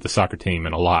of the soccer team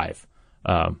in Alive.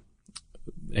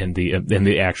 And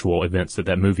the actual events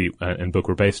that movie and book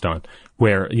were based on,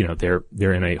 where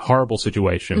they're in a horrible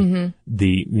situation.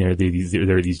 Mm-hmm.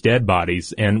 There are these dead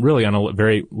bodies, and really on a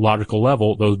very logical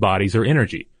level, those bodies are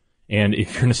energy. And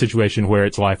if you're in a situation where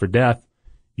it's life or death,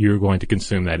 you're going to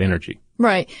consume that energy.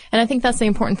 Right. And I think that's the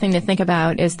important thing to think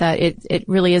about, is that it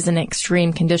really is in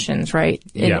extreme conditions, right?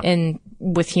 In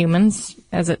with humans,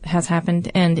 as it has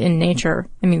happened, and in nature.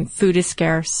 I mean, food is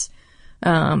scarce.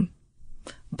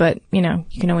 But, you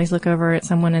can always look over at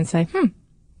someone and say,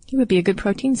 he would be a good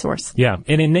protein source. Yeah.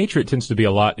 And in nature, it tends to be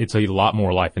it's a lot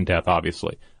more life and death,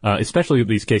 obviously. Especially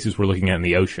these cases we're looking at in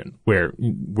the ocean, where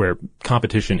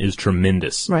competition is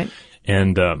tremendous. Right.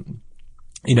 And,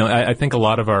 I think a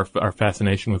lot of our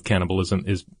fascination with cannibalism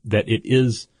is that it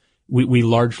is, we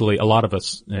largely, a lot of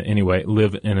us anyway,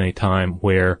 live in a time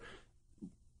where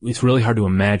it's really hard to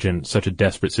imagine such a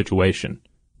desperate situation.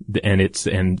 And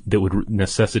that would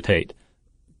necessitate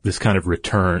this kind of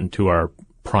return to our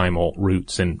primal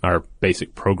roots and our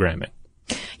basic programming.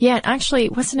 Yeah, actually,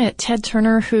 wasn't it Ted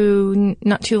Turner who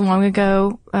not too long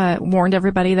ago warned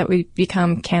everybody that we'd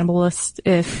become cannibalists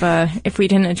if we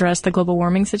didn't address the global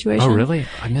warming situation? Oh, really?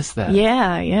 I missed that.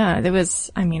 Yeah. There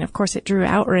was, of course it drew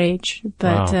outrage,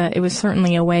 but it was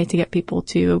certainly a way to get people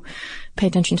to pay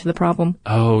attention to the problem.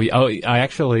 I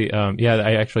actually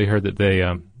heard that they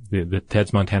the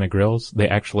Ted's Montana Grills, they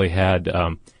actually had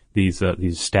these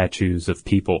statues of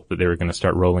people that they were going to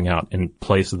start rolling out in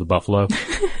place of the buffalo.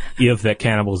 If that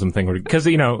cannibalism thing were, because,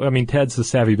 Ted's a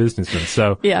savvy businessman.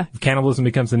 So if cannibalism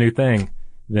becomes a new thing,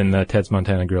 then Ted's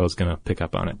Montana Grill is going to pick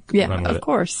up on it. Yeah, of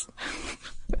course.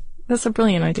 That's a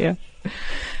brilliant idea.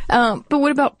 But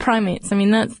what about primates?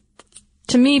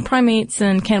 To me, primates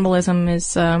and cannibalism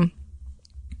is one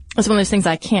of those things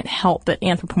I can't help but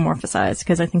anthropomorphize,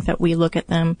 because I think that we look at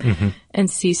them and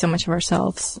see so much of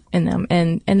ourselves in them.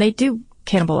 And they do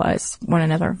cannibalize one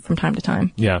another from time to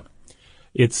time. Yeah.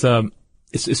 It's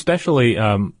especially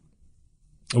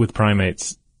with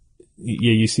primates.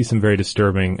 You see some very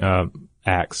disturbing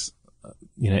acts,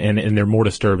 and they're more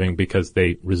disturbing because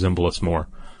they resemble us more.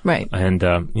 Right. And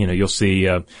you'll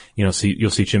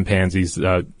see chimpanzees,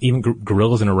 even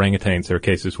gorillas and orangutans. There are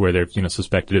cases where they're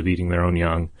suspected of eating their own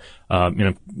young.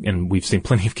 And we've seen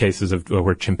plenty of cases of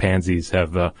where chimpanzees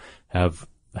have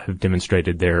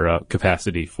demonstrated their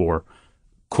capacity for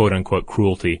quote unquote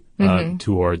cruelty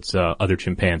towards other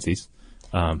chimpanzees.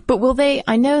 But will they?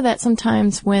 I know that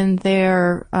sometimes when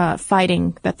they're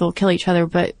fighting, that they'll kill each other.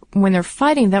 But when they're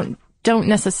fighting, they don't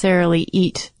necessarily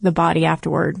eat the body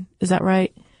afterward. Is that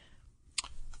right?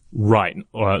 Right.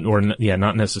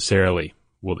 Not necessarily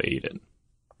will they eat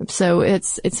it. So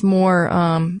it's more,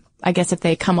 I guess if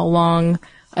they come along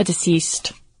a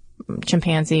deceased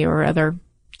chimpanzee or other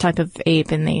type of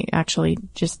ape and they actually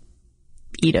just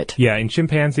eat it. Yeah, in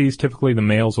chimpanzees, typically the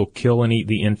males will kill and eat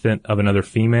the infant of another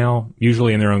female,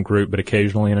 usually in their own group, but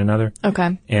occasionally in another.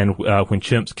 Okay. And when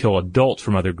chimps kill adults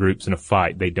from other groups in a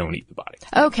fight, they don't eat the body.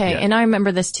 Okay, and I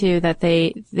remember this too, that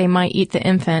they might eat the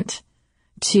infant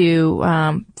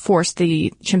to force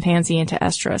the chimpanzee into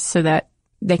estrus so that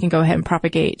they can go ahead and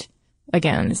propagate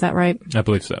again. Is that right? I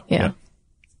believe so. Yeah.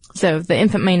 So the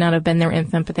infant may not have been their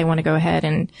infant, but they want to go ahead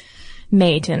and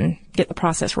mate and get the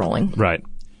process rolling. Right.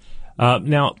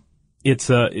 Now, it's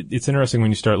interesting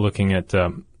when you start looking at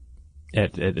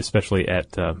especially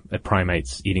at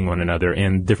primates eating one another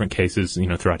in different cases,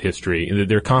 throughout history.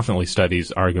 There are constantly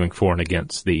studies arguing for and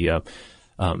against the,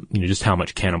 just how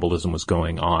much cannibalism was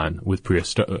going on with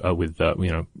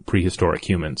prehistoric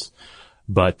humans.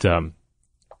 But,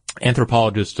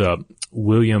 anthropologist,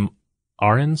 William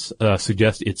Ahrens,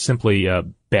 suggests it's simply a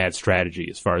bad strategy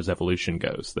as far as evolution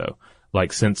goes, though.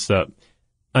 Like, since,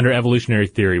 under evolutionary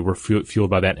theory, we're fueled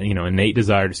by that, innate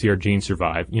desire to see our genes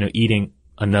survive. Eating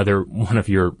another one of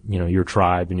your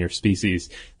tribe and your species,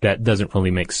 that doesn't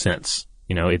really make sense.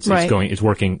 It's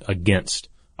working against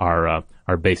our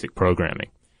basic programming.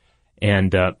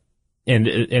 And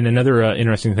another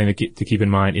interesting thing to keep in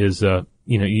mind is,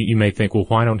 you may think, well,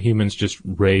 why don't humans just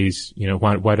raise,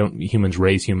 why don't humans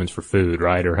raise humans for food,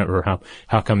 right? Or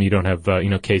how come you don't have,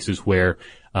 cases where,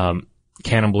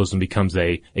 cannibalism becomes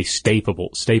a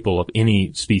staple of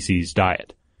any species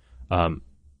diet.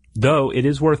 Though it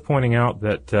is worth pointing out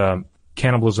that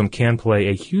cannibalism can play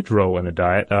a huge role in a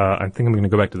diet. I think I'm going to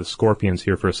go back to the scorpions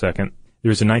here for a second. There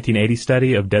was a 1980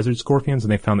 study of desert scorpions,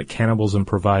 and they found that cannibalism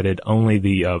provided only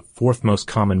the fourth most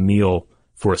common meal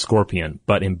for a scorpion.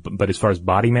 But as far as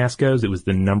body mass goes, it was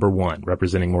the number one,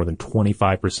 representing more than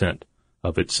 25%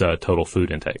 of its total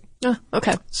food intake. Oh,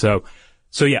 okay. So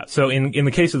in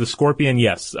the case of the scorpion,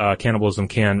 yes, cannibalism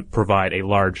can provide a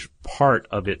large part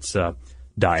of its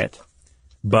diet.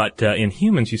 But in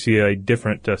humans, you see a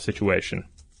different situation.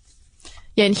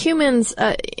 Yeah, in humans,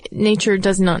 nature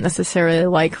does not necessarily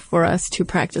like for us to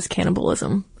practice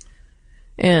cannibalism.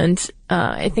 And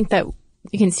I think that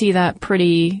you can see that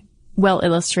pretty well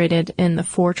illustrated in the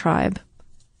Four tribe.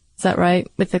 Is that right?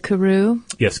 With the Kuru?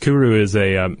 Yes, Kuru is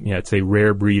it's a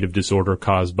rare breed of disorder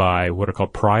caused by what are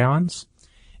called prions.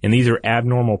 And these are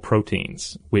abnormal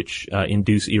proteins, which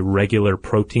induce irregular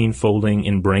protein folding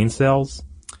in brain cells.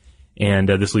 And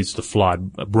this leads to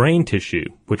flawed brain tissue,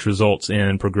 which results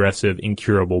in progressive,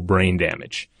 incurable brain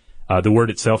damage. The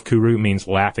word itself, Kuru, means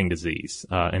laughing disease,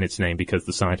 and it's named because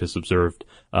the scientists observed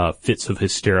fits of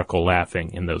hysterical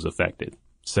laughing in those affected.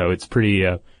 So it's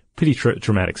pretty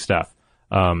traumatic stuff.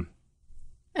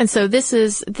 And so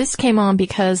this came on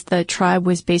because the tribe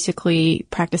was basically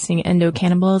practicing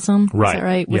endocannibalism. Right. Is that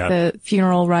right? With the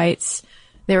funeral rites,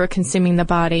 they were consuming the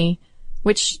body,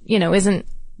 which, isn't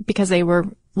because they were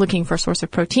looking for a source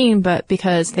of protein, but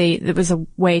because it was a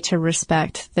way to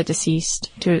respect the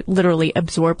deceased, to literally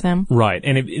absorb them. Right.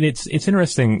 And it's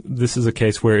interesting. This is a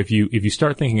case where if you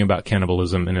start thinking about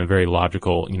cannibalism in a very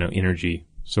logical, energy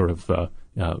sort of,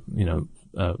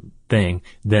 thing,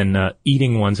 then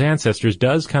eating one's ancestors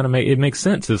does kind of makes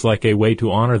sense. It's like a way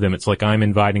to honor them. It's like I'm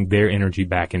inviting their energy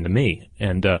back into me,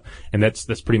 and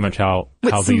that's pretty much how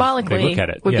they look at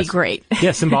it. Would be great.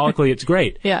 Yeah, symbolically it's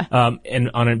great. Yeah.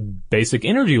 And on a basic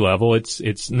energy level,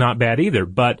 it's not bad either.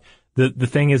 But the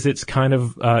thing is, it's kind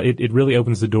of it really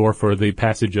opens the door for the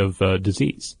passage of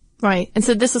disease. Right. And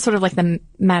so this is sort of like the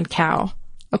mad cow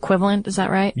equivalent. Is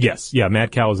that right? Yes. Yeah.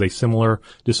 Mad cow is a similar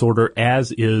disorder,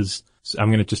 as is. I'm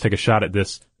going to just take a shot at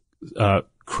this,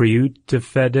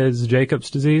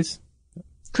 Creutzfeldt-Jacobs disease.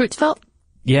 Creutzfeldt?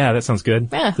 Yeah, that sounds good.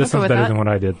 Yeah, that sounds better than what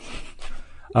I did.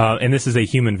 And this is a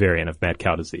human variant of mad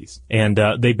cow disease. And,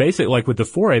 they basically, like with the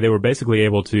foray, they were basically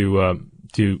able to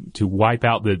to wipe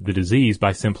out the disease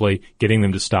by simply getting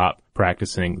them to stop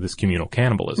practicing this communal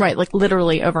cannibalism. Right, like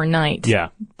literally overnight. Yeah.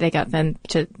 They got them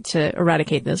to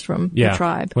eradicate this from the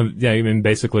tribe. Well, yeah, I mean,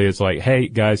 basically it's like, hey,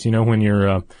 guys, you know, when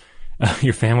your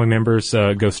family members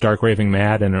go stark raving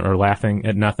mad and are laughing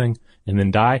at nothing and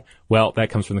then die, well, that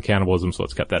comes from the cannibalism, so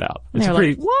let's cut that out. They're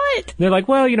like, what? They're like,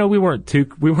 well, you know, we weren't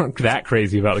that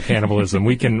crazy about the cannibalism.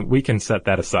 we can set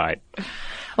that aside.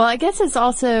 Well, I guess it's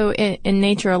also in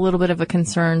nature a little bit of a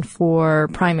concern for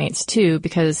primates too,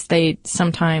 because they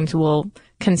sometimes will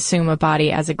consume a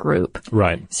body as a group.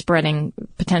 Right. Spreading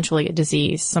potentially a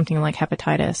disease, something like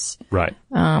hepatitis. Right.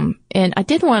 And I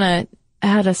did want to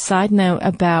add a side note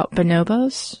about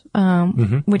bonobos,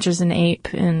 which is an ape,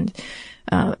 and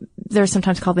they're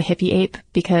sometimes called the hippie ape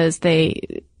because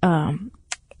they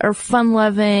are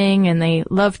fun-loving and they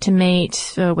love to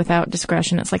mate without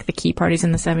discretion. It's like the key parties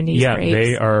in the 70s. Yeah, for apes.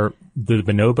 they are the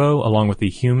bonobo, along with the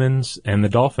humans and the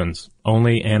dolphins,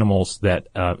 only animals that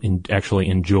actually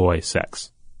enjoy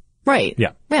sex. Right.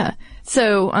 Yeah. Yeah.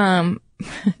 So,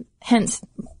 hence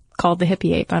called the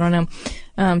hippie ape. I don't know.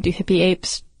 Do hippie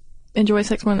apes enjoy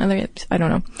sex more than other apes? I don't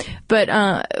know. But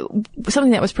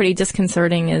something that was pretty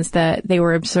disconcerting is that they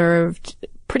were observed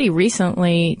pretty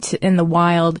recently in the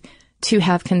wild to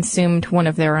have consumed one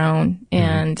of their own.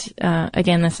 And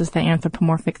again, this is the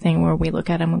anthropomorphic thing where we look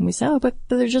at them and we say, oh, but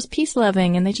they're just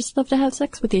peace-loving and they just love to have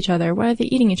sex with each other. Why are they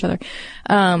eating each other?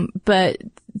 But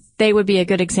they would be a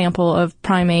good example of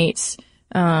primates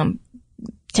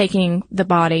taking the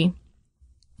body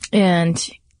and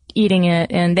eating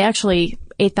it. And they actually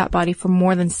ate that body for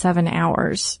more than 7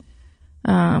 hours,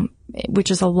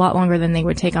 which is a lot longer than they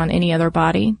would take on any other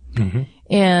body.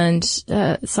 And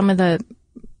some of the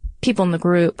people in the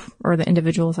group, or the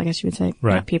individuals, I guess you would say,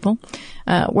 right, not people,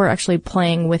 were actually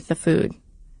playing with the food.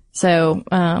 So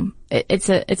it's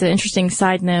an interesting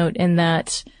side note in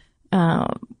that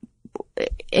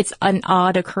it's an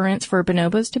odd occurrence for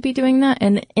bonobos to be doing that,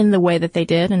 and in the way that they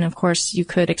did. And of course, you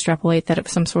could extrapolate that it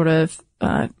was some sort of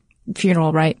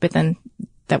funeral rite, but then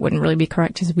that wouldn't really be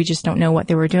correct because we just don't know what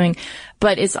they were doing.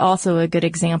 But it's also a good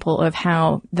example of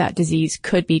how that disease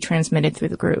could be transmitted through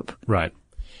the group. Right.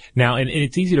 Now, and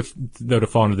it's easy to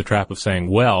fall into the trap of saying,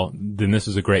 well, then this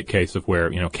is a great case of where,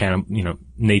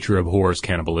 nature abhors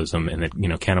cannibalism, and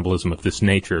that, cannibalism of this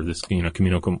nature, this,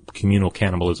 communal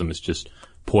cannibalism is just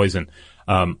poison.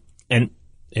 Maybe,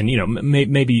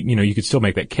 you could still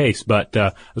make that case, but,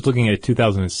 I was looking at a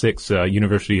 2006,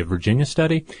 University of Virginia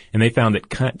study, and they found that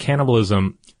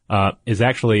cannibalism, is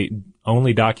actually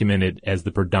only documented as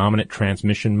the predominant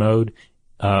transmission mode,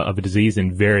 of a disease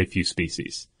in very few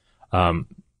species.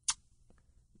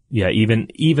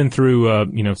 Even through,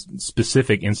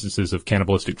 specific instances of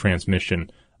cannibalistic transmission,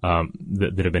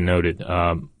 that have been noted.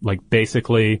 Like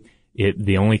basically,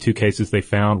 the only two cases they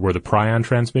found were the prion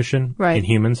transmission in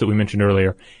humans that we mentioned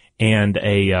earlier, and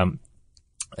a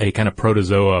kind of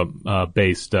protozoa,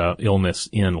 based, illness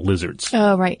in lizards.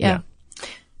 Oh, right. Yeah.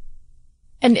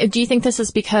 And do you think this is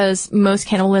because most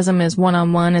cannibalism is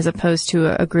one-on-one as opposed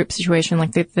to a group situation?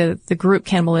 Like the group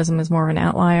cannibalism is more of an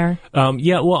outlier? And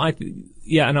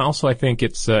also I think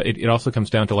it also comes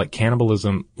down to like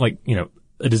cannibalism,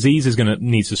 a disease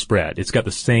needs to spread. It's got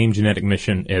the same genetic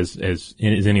mission as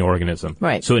any organism.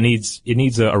 Right. So it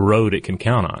needs a road it can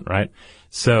count on, right?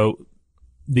 So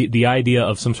the idea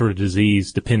of some sort of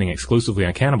disease depending exclusively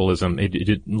on cannibalism,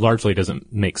 it largely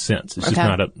doesn't make sense. It's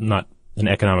just not an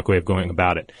economic way of going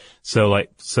about it. For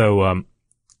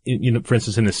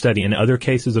instance, in this study, in other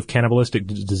cases of cannibalistic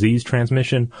disease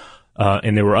transmission,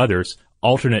 and there were others,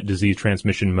 alternate disease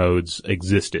transmission modes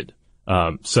existed.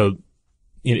 So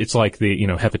it's like the,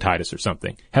 hepatitis or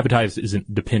something. Hepatitis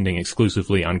isn't depending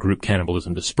exclusively on group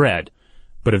cannibalism to spread,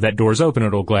 but if that door's open,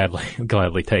 it'll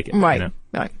gladly take it. Right.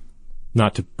 Right.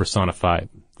 Not to personify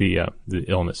the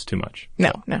illness too much.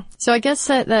 No. So I guess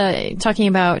that, talking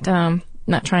about,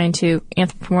 not trying to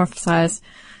anthropomorphize,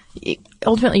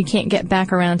 ultimately you can't get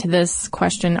back around to this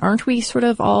question. Aren't we sort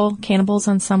of all cannibals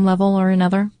on some level or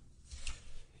another?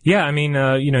 Yeah, I mean,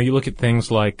 you look at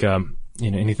things like,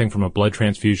 anything from a blood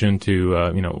transfusion to,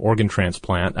 organ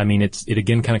transplant. I mean, it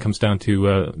again kind of comes down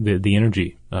to, the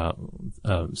energy,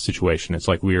 situation. It's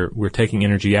like we're taking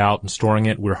energy out and storing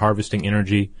it. We're harvesting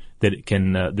energy that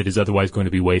that is otherwise going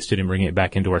to be wasted and bringing it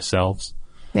back into ourselves.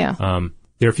 Yeah.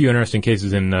 There are a few interesting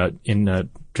cases in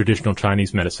traditional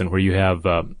Chinese medicine where you have,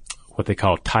 what they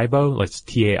call Taibo, like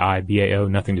Taibao,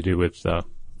 nothing to do with,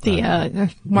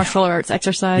 martial arts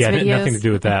exercise videos. Yeah, nothing to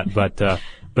do with that,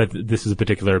 but this is a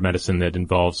particular medicine that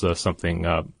involves something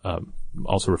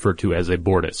also referred to as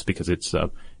abortus because it's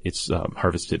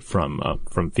harvested from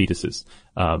fetuses.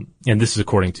 And this is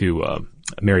according to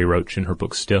Mary Roach in her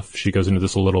book Stiff. She goes into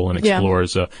this a little and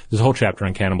explores, there's a whole chapter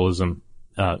on cannibalism,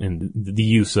 and the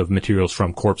use of materials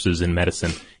from corpses in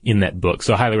medicine in that book.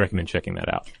 So I highly recommend checking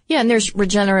that out. Yeah, and there's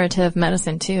regenerative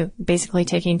medicine too, basically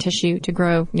taking tissue to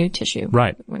grow new tissue.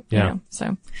 Right.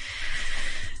 So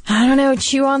I don't know,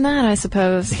 chew on that, I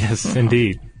suppose. Yes,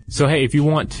 indeed. So hey, if you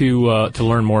want to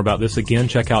learn more about this, again,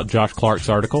 check out Josh Clark's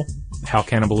article, How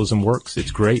Cannibalism Works.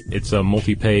 It's great. It's a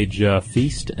multi-page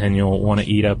feast, and you'll want to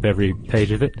eat up every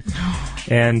page of it.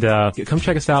 And come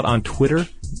check us out on Twitter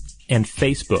and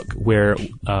Facebook, where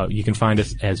you can find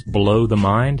us as Below the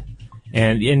Mind.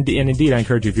 And indeed, I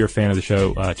encourage you, if you're a fan of the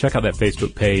show, check out that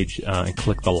Facebook page and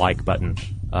click the like button.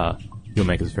 You'll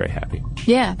make us very happy.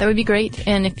 Yeah, that would be great.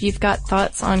 And if you've got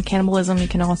thoughts on cannibalism, you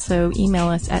can also email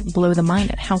us at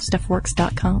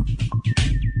blowthemind@howstuffworks.com.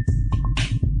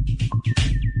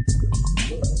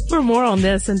 For more on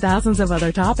this and thousands of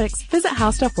other topics, visit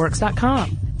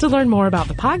howstuffworks.com. To learn more about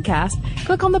the podcast,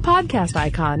 click on the podcast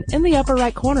icon in the upper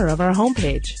right corner of our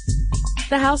homepage.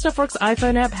 The How Stuff Works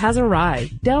iPhone app has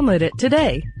arrived. Download it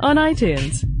today on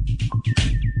iTunes.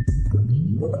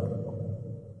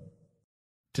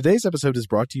 Today's episode is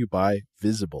brought to you by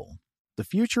Visible. The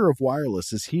future of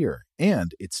wireless is here,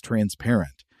 and it's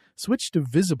transparent. Switch to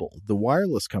Visible, the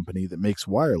wireless company that makes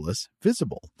wireless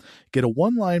visible. Get a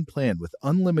one-line plan with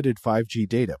unlimited 5G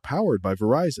data powered by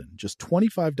Verizon, just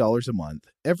 $25 a month,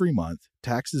 every month,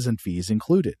 taxes and fees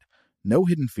included. No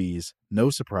hidden fees, no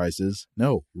surprises,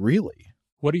 no, really.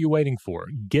 What are you waiting for?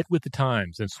 Get with the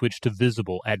times and switch to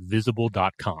Visible at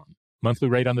Visible.com. Monthly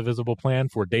rate on the Visible plan.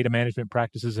 For data management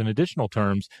practices and additional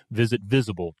terms, visit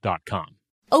Visible.com.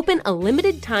 Open a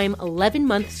limited-time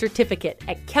 11-month certificate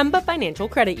at Kemba Financial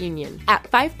Credit Union. At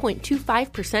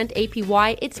 5.25%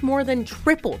 APY, it's more than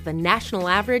triple the national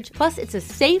average, plus it's a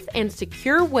safe and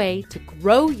secure way to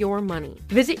grow your money.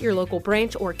 Visit your local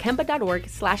branch or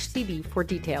kemba.org/cb for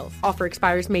details. Offer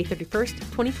expires May 31st,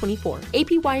 2024.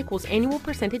 APY equals annual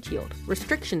percentage yield.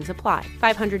 Restrictions apply.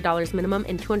 $500 minimum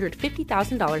and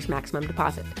 $250,000 maximum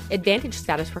deposit. Advantage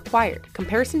status required.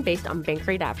 Comparison based on bank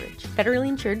rate average. Federally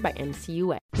insured by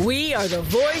NCUA. We are the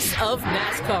voice of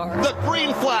NASCAR. The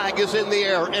green flag is in the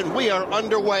air, and we are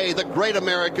underway. The Great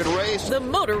American Race. The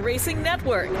Motor Racing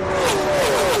Network.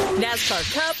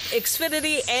 NASCAR Cup,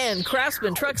 Xfinity, and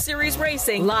Craftsman Truck Series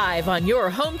Racing live on your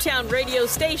hometown radio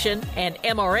station and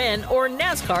MRN or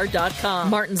NASCAR.com.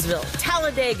 Martinsville,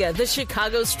 Talladega, the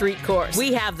Chicago Street Course.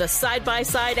 We have the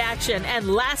side-by-side action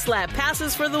and last lap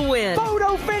passes for the win.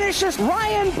 Photo finishes.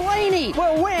 Ryan Blaney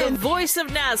will win. The voice of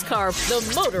NASCAR,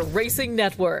 the Motor Racing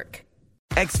Network.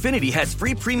 Xfinity has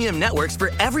free premium networks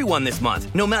for everyone this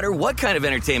month, no matter what kind of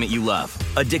entertainment you love.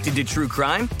 Addicted to true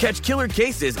crime? Catch killer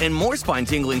cases and more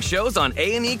spine-tingling shows on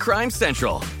A&E Crime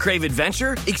Central. Crave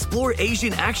adventure? Explore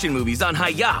Asian action movies on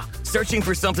Hi-Ya. Searching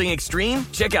for something extreme?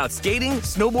 Check out skating,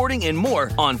 snowboarding, and more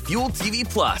on Fuel TV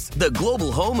Plus, the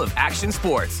global home of action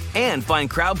sports. And find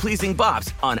crowd-pleasing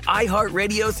bops on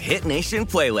iHeartRadio's Hit Nation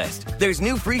playlist. There's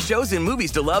new free shows and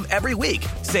movies to love every week.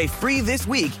 Say free this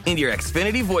week in your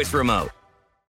Xfinity voice remote.